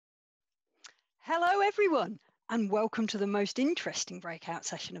Hello, everyone, and welcome to the most interesting breakout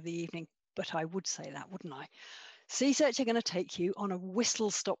session of the evening. But I would say that, wouldn't I? Seasearch are going to take you on a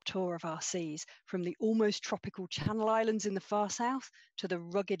whistle-stop tour of our seas, from the almost tropical Channel Islands in the far south to the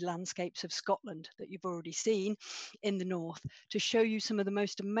rugged landscapes of Scotland that you've already seen in the north, to show you some of the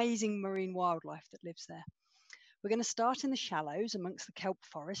most amazing marine wildlife that lives there. We're going to start in the shallows amongst the kelp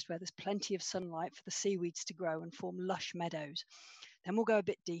forest, where there's plenty of sunlight for the seaweeds to grow and form lush meadows. Then we'll go a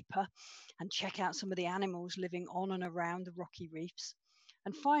bit deeper and check out some of the animals living on and around the rocky reefs.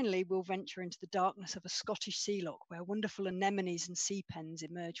 And finally, we'll venture into the darkness of a Scottish sea loch where wonderful anemones and sea pens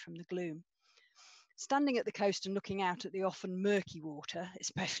emerge from the gloom. Standing at the coast and looking out at the often murky water,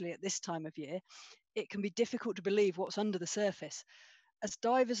 especially at this time of year, it can be difficult to believe what's under the surface. As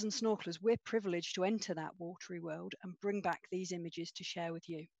divers and snorkelers, we're privileged to enter that watery world and bring back these images to share with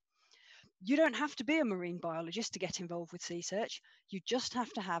you. You don't have to be a marine biologist to get involved with Seasearch. You just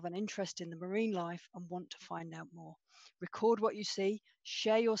have to have an interest in the marine life and want to find out more. Record what you see,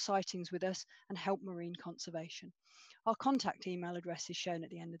 share your sightings with us, and help marine conservation. Our contact email address is shown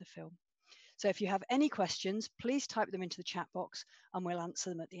at the end of the film. So if you have any questions, please type them into the chat box and we'll answer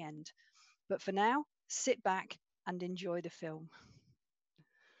them at the end. But for now, sit back and enjoy the film.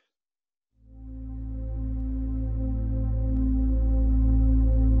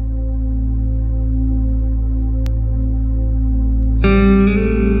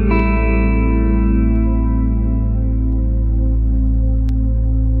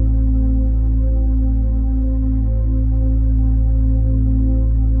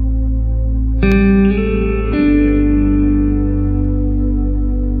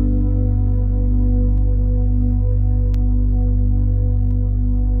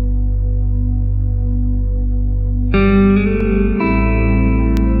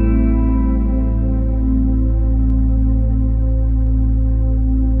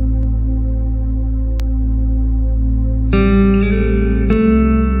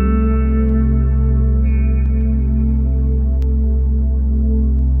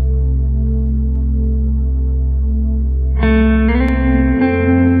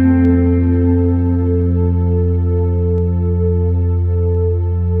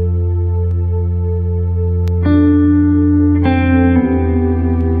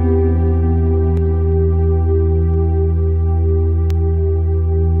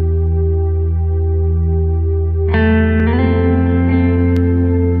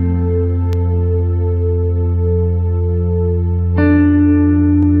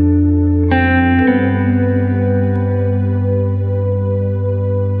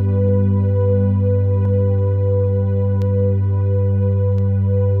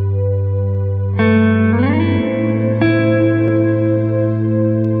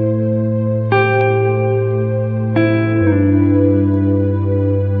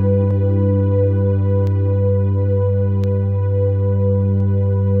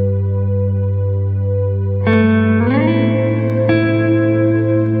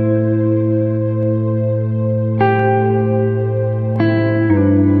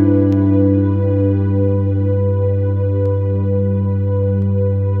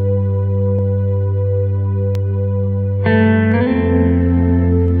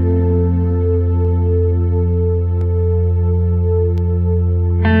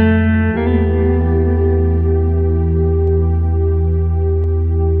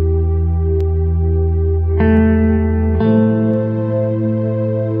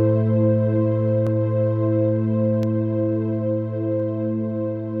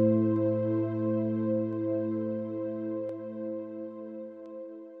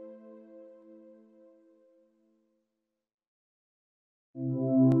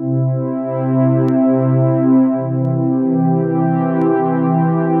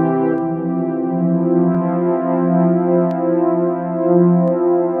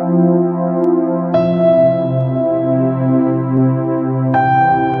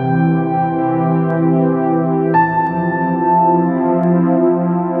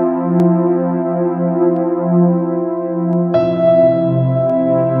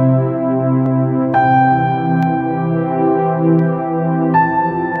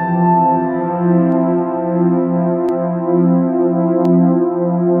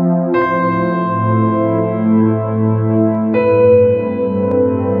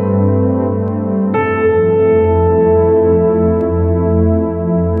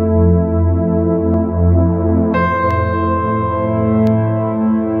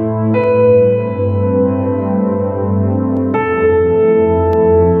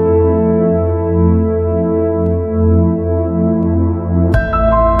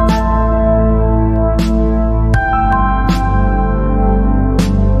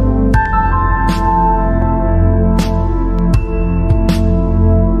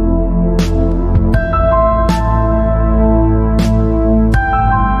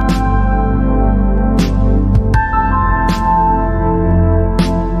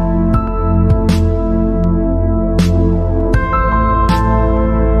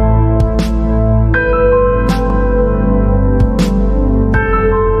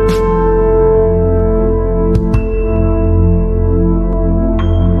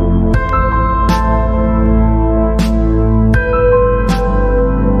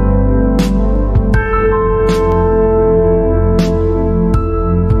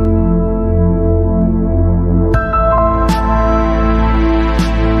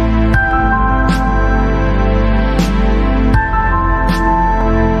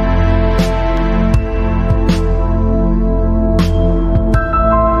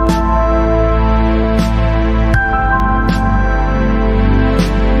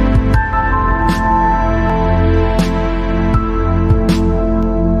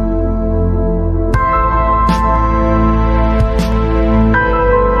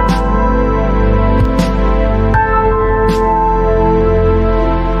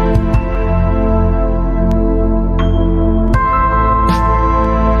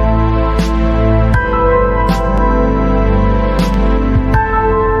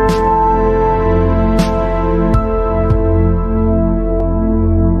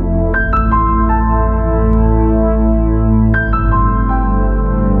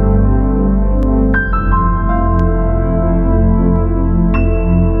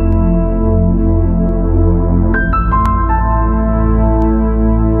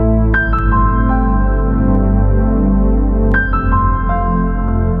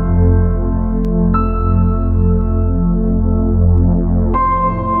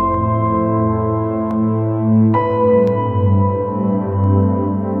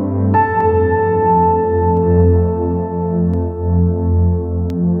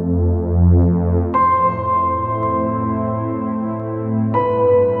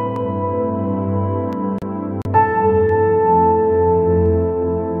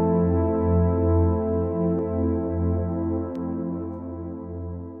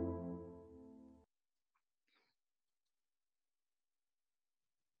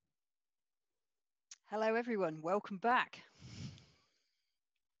 Hello everyone, welcome back.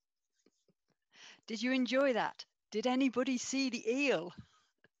 Did you enjoy that? Did anybody see the eel?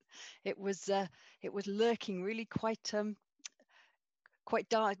 It was lurking really quite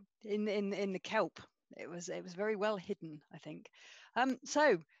dark in the kelp. It was very well hidden, I think.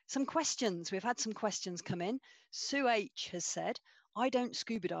 So some questions. We've had some questions come in. Sue H has said, I don't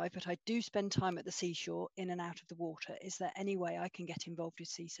scuba dive, but I do spend time at the seashore in and out of the water. Is there any way I can get involved with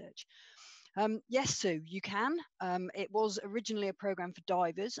Seasearch? Yes, Sue, you can. It was originally a program for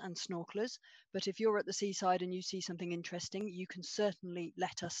divers and snorkelers, but if you're at the seaside and you see something interesting, you can certainly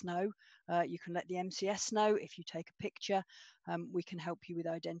let us know. You can let the MCS know if you take a picture. We can help you with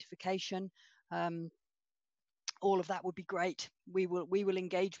identification. All of that would be great. We will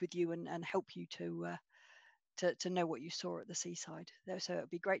engage with you and help you to know what you saw at the seaside. So it would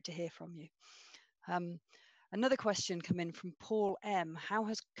be great to hear from you. Another question come in from Paul M. How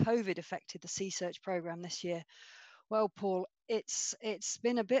has COVID affected the Seasearch program this year? Well, Paul, it's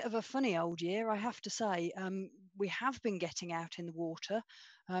been a bit of a funny old year, I have to say. We have been getting out in the water.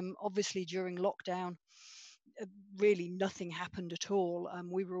 Obviously, during lockdown, really nothing happened at all.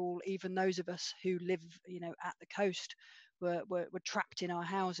 We were all, even those of us who live, at the coast, were trapped in our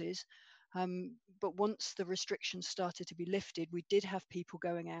houses. But once the restrictions started to be lifted, we did have people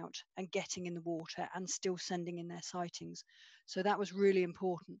going out and getting in the water and still sending in their sightings. So that was really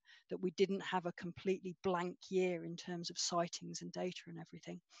important, that we didn't have a completely blank year in terms of sightings and data and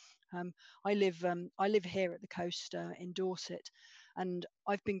everything. I live here at the coast in Dorset, and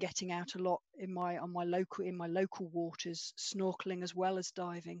I've been getting out a lot in my local waters, snorkeling as well as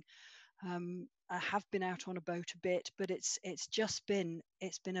diving. I have been out on a boat a bit, but it's been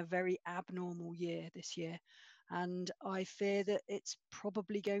a very abnormal year this year, and I fear that it's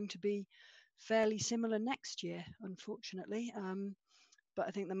probably going to be fairly similar next year, unfortunately. But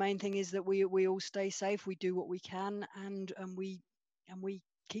I think the main thing is that we all stay safe, we do what we can, and we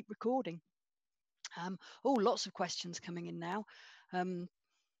keep recording. Lots of questions coming in now.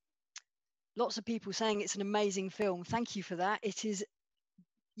 Lots of people saying it's an amazing film. Thank you for that. It is.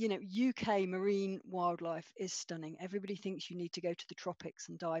 UK marine wildlife is stunning. Everybody thinks you need to go to the tropics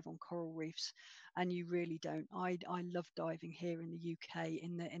and dive on coral reefs, and you really don't. I love diving here in the UK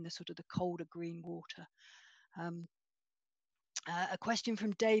in the sort of the colder green water. A question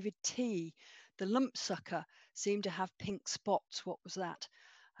from David T. The lump sucker seemed to have pink spots. What was that?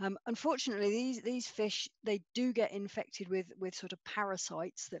 Unfortunately, these fish, they do get infected with sort of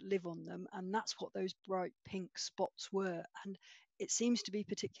parasites that live on them, and that's what those bright pink spots were. And it seems to be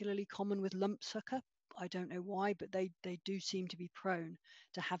particularly common with lumpsucker. I don't know why, but they do seem to be prone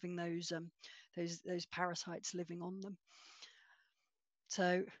to having those parasites living on them.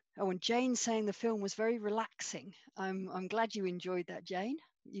 So, and Jane's saying the film was very relaxing. I'm glad you enjoyed that, Jane.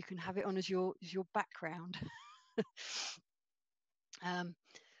 You can have it on as your background.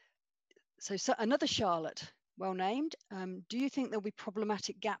 So another Charlotte, well named. Do you think there'll be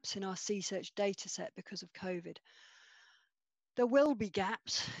problematic gaps in our Seasearch data set because of COVID? There will be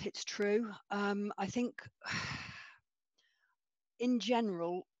gaps, it's true. I think in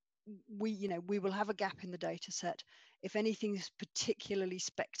general, we will have a gap in the data set. If anything particularly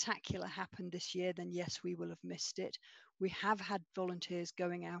spectacular happened this year, then yes, we will have missed it. We have had volunteers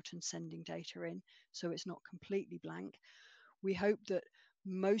going out and sending data in, so it's not completely blank. We hope that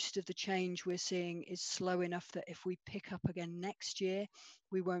most of the change we're seeing is slow enough that if we pick up again next year,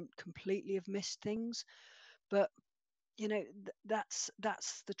 we won't completely have missed things. But that's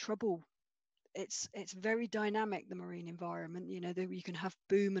the trouble. It's very dynamic, the marine environment. You can have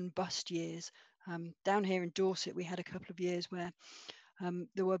boom and bust years. Down here in Dorset, we had a couple of years where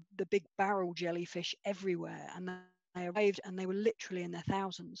there were the big barrel jellyfish everywhere, and they arrived and they were literally in their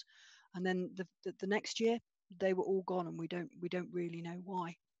thousands. And then the next year, they were all gone, and we don't really know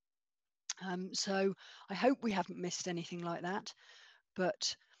why. So I hope we haven't missed anything like that,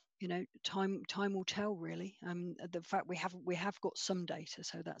 but time will tell, really. The fact we have got some data,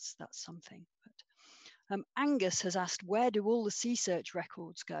 so that's something. But Angus has asked, where do all the Seasearch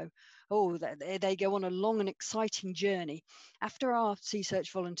records go? Oh, they go on a long and exciting journey. After our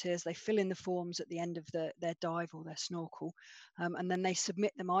Seasearch volunteers, they fill in the forms at the end of their dive or their snorkel, and then they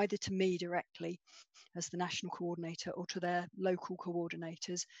submit them either to me directly as the national coordinator or to their local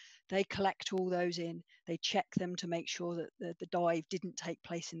coordinators. They collect all those in, they check them to make sure that the dive didn't take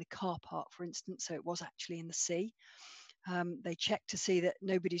place in the car park, for instance, so it was actually in the sea. They check to see that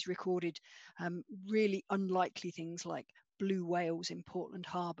nobody's recorded really unlikely things like blue whales in Portland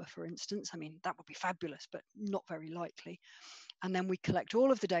Harbour, for instance. I mean, that would be fabulous, but not very likely. And then we collect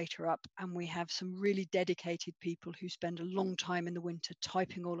all of the data up, and we have some really dedicated people who spend a long time in the winter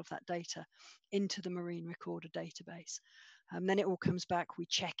typing all of that data into the marine recorder database. Then it all comes back, we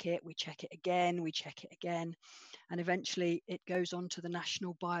check it again, and eventually it goes on to the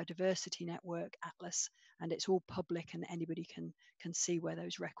National Biodiversity Network Atlas, and it's all public and anybody can see where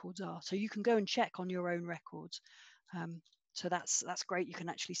those records are. So you can go and check on your own records. So that's great, you can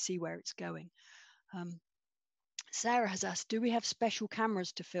actually see where it's going. Sarah has asked, do we have special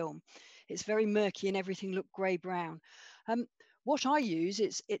cameras to film? It's very murky and everything looked grey-brown. What I use,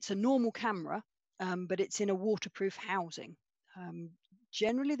 it's a normal camera, but it's in a waterproof housing.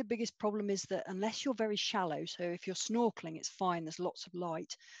 Generally, the biggest problem is that unless you're very shallow, so if you're snorkeling, it's fine, there's lots of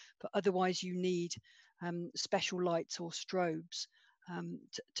light, but otherwise you need special lights or strobes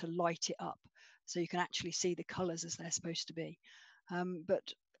to light it up so you can actually see the colours as they're supposed to be.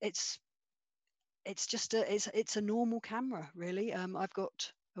 But it's just it's a normal camera, really. I've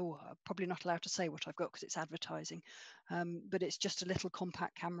got, I'm probably not allowed to say what I've got because it's advertising, but it's just a little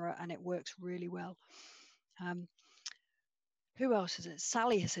compact camera and it works really well. Who else is it?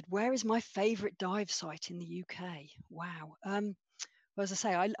 Sally has said, where is my favourite dive site in the UK? Wow. Well, as I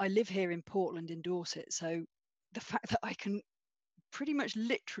say, I live here in Portland in Dorset, so the fact that I can pretty much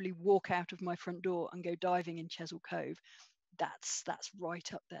literally walk out of my front door and go diving in Chesil Cove, that's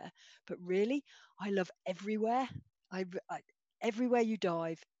right up there. But really, I love everywhere. Everywhere you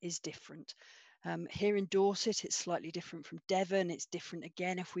dive is different. Here in Dorset, it's slightly different from Devon. It's different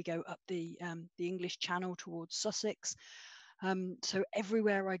again if we go up the English Channel towards Sussex. So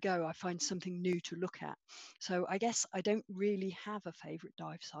everywhere I go, I find something new to look at. So I guess I don't really have a favourite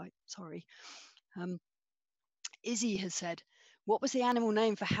dive site, sorry. Izzy has said, what was the animal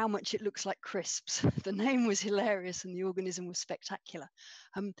name for how much it looks like crisps? The name was hilarious and the organism was spectacular.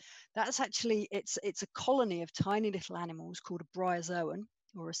 That's actually, it's a colony of tiny little animals called a bryozoan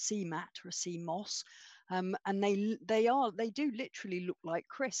or a sea mat or a sea moss. And they do literally look like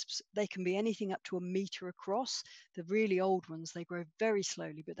crisps. They can be anything up to 1 meter across. The really old ones, they grow very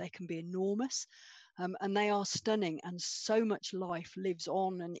slowly, but they can be enormous. And they are stunning, and so much life lives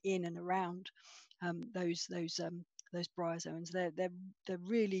on and in and around those bryozoans. They're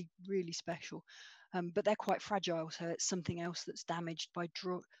really, really special, but they're quite fragile. So it's something else that's damaged by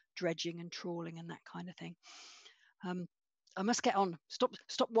dredging and trawling and that kind of thing. I must get on. Stop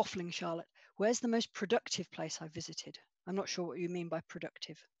waffling, Charlotte. Where's the most productive place I visited? I'm not sure what you mean by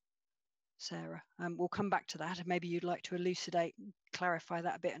productive, Sarah. We'll come back to that. Maybe you'd like to elucidate, clarify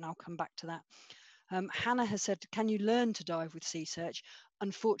that a bit, and I'll come back to that. Hannah has said, can you learn to dive with Seasearch?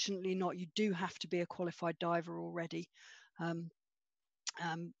 Unfortunately not. You do have to be a qualified diver already. And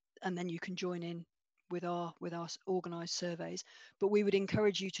then you can join in with our organised surveys. But we would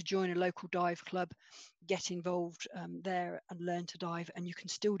encourage you to join a local dive club, get involved there and learn to dive. And you can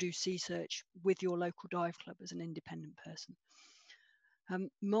still do Seasearch with your local dive club as an independent person.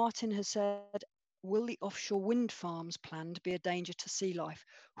 Martin has said, will the offshore wind farms planned be a danger to sea life?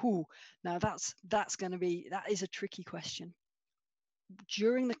 Now that is a tricky question.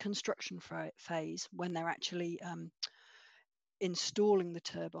 During the construction phase, when they're actually installing the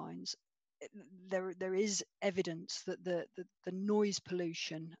turbines, there is evidence that the noise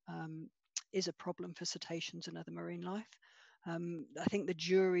pollution is a problem for cetaceans and other marine life. I think the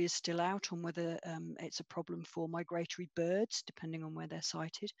jury is still out on whether it's a problem for migratory birds, depending on where they're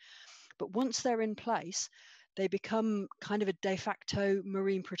sighted. But once they're in place, they become kind of a de facto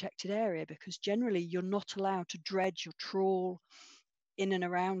marine protected area, because generally you're not allowed to dredge or trawl in and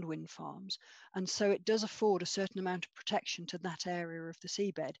around wind farms. And so it does afford a certain amount of protection to that area of the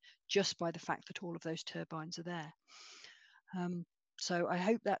seabed just by the fact that all of those turbines are there. So I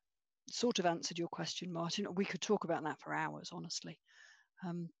hope that sort of answered your question, Martin. We could talk about that for hours, honestly.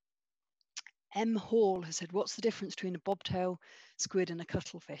 M. Hall has said, what's the difference between a bobtail squid and a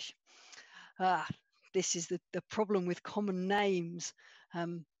cuttlefish? This is the problem with common names.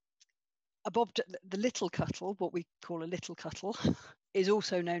 The little cuttle, what we call a little cuttle, is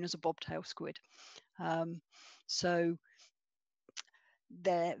also known as a bobtail squid. So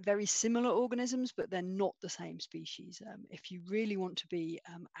they're very similar organisms, but they're not the same species. If you really want to be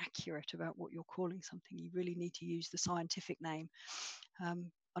accurate about what you're calling something, you really need to use the scientific name.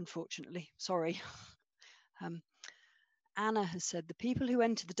 Unfortunately, sorry. Anna has said, the people who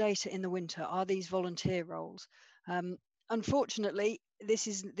enter the data in the winter, are these volunteer roles? Unfortunately, this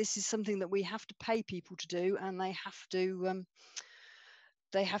is something that we have to pay people to do, and they have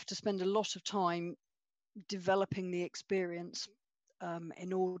to spend a lot of time developing the experience.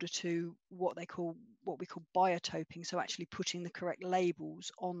 in order to what we call biotoping, so actually putting the correct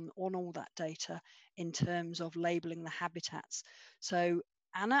labels on all that data in terms of labeling the habitats. So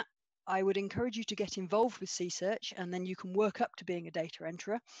Anna, I would encourage you to get involved with Seasearch, and then you can work up to being a data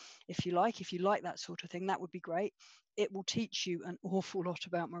enterer if you like that sort of thing. That would be great. It will teach you an awful lot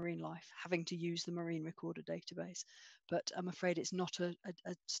about marine life, having to use the marine recorder database, but I'm afraid it's not a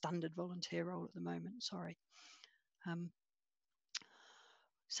standard volunteer role at the moment, sorry.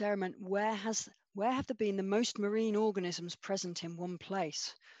 Sarah meant, where have there been the most marine organisms present in one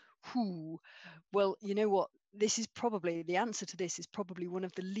place? Well, you know what? The answer to this is probably one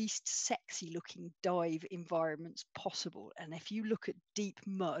of the least sexy looking dive environments possible. And if you look at deep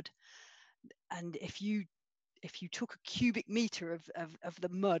mud, and if you took a cubic meter of the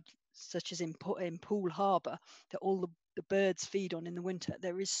mud, such as in Poole Harbour, that all the birds feed on in the winter,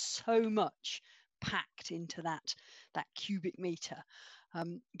 there is so much packed into that cubic meter.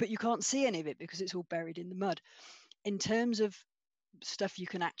 But you can't see any of it because it's all buried in the mud. In terms of stuff you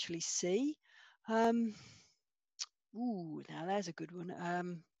can actually see, now there's a good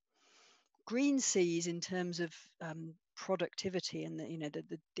one. Green seas, in terms of productivity and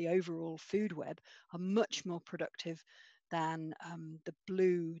the overall food web, are much more productive than the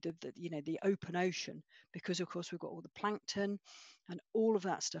blue, the open ocean, because of course we've got all the plankton and all of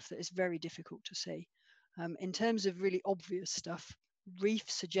that stuff that is very difficult to see. In terms of really obvious stuff,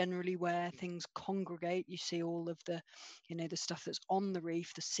 reefs are generally where things congregate. You see all of the stuff that's on the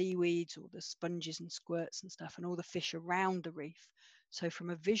reef, the seaweeds or the sponges and squirts and stuff, and all the fish around the reef. So from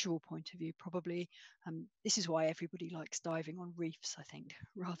a visual point of view, probably this is why everybody likes diving on reefs, I think,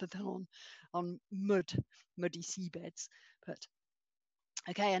 rather than on muddy seabeds. But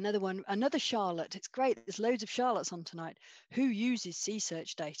okay, another one, another Charlotte. It's great. There's loads of Charlottes on tonight. Who uses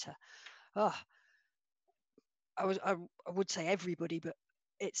Seasearch data? I would say everybody, but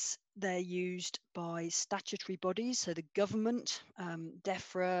they're used by statutory bodies, so the government,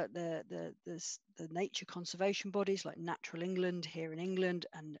 DEFRA, the nature conservation bodies like Natural England here in England,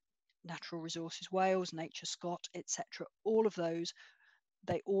 and Natural Resources Wales, Nature Scot, etc. All of those,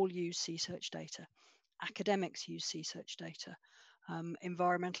 they all use Seasearch data. Academics use Seasearch data.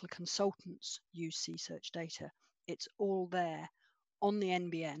 Environmental consultants use Seasearch data. It's all there on the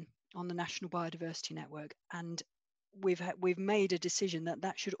NBN, on the National Biodiversity Network, and we've made a decision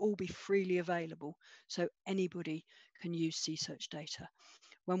that should all be freely available, so anybody can use Seasearch data.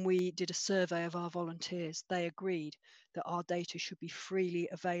 When we did a survey of our volunteers, they agreed that our data should be freely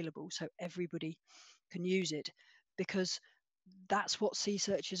available so everybody can use it, because that's what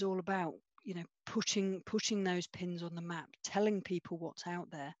Seasearch is all about, putting those pins on the map, telling people what's out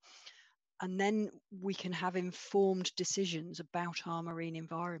there. And then we can have informed decisions about our marine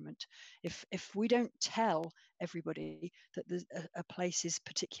environment. If we don't tell everybody that a place is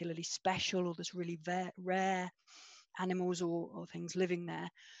particularly special, or there's really rare animals or things living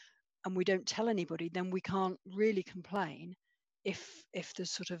there, and we don't tell anybody, then we can't really complain if there's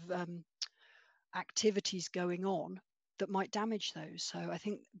sort of activities going on that might damage those. So I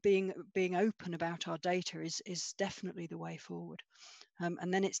think being open about our data is definitely the way forward.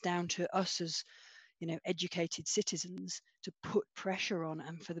 And then it's down to us as educated citizens to put pressure on,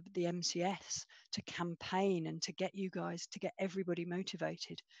 and for the MCS to campaign and to get everybody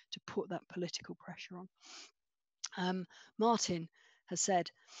motivated to put that political pressure on. Martin has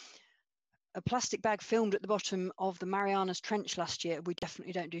said, a plastic bag filmed at the bottom of the Marianas Trench last year. We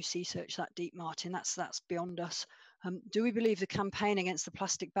definitely don't do Seasearch that deep, Martin. That's beyond us. Do we believe the campaign against the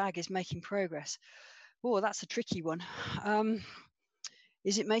plastic bag is making progress? Oh, that's a tricky one.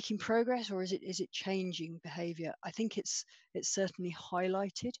 Is it making progress, or is it changing behaviour? I think it's certainly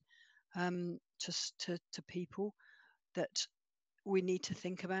highlighted to people that we need to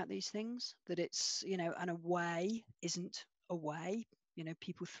think about these things, that it's, and away isn't away.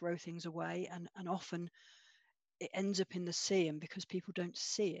 People throw things away, and often it ends up in the sea, and because people don't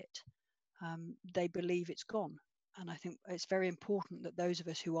see it, they believe it's gone. And I think it's very important that those of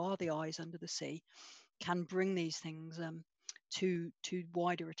us who are the eyes under the sea can bring these things to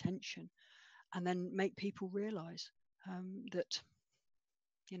wider attention, and then make people realize that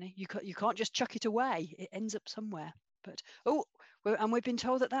you can't just chuck it away. It ends up somewhere. But and we've been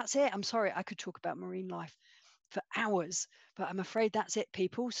told that that's it. I'm sorry, I could talk about marine life for hours, but I'm afraid that's it,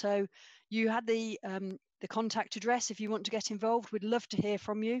 people. So you had the contact address if you want to get involved. We'd love to hear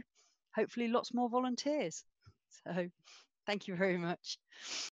from you. Hopefully lots more volunteers. So thank you very much.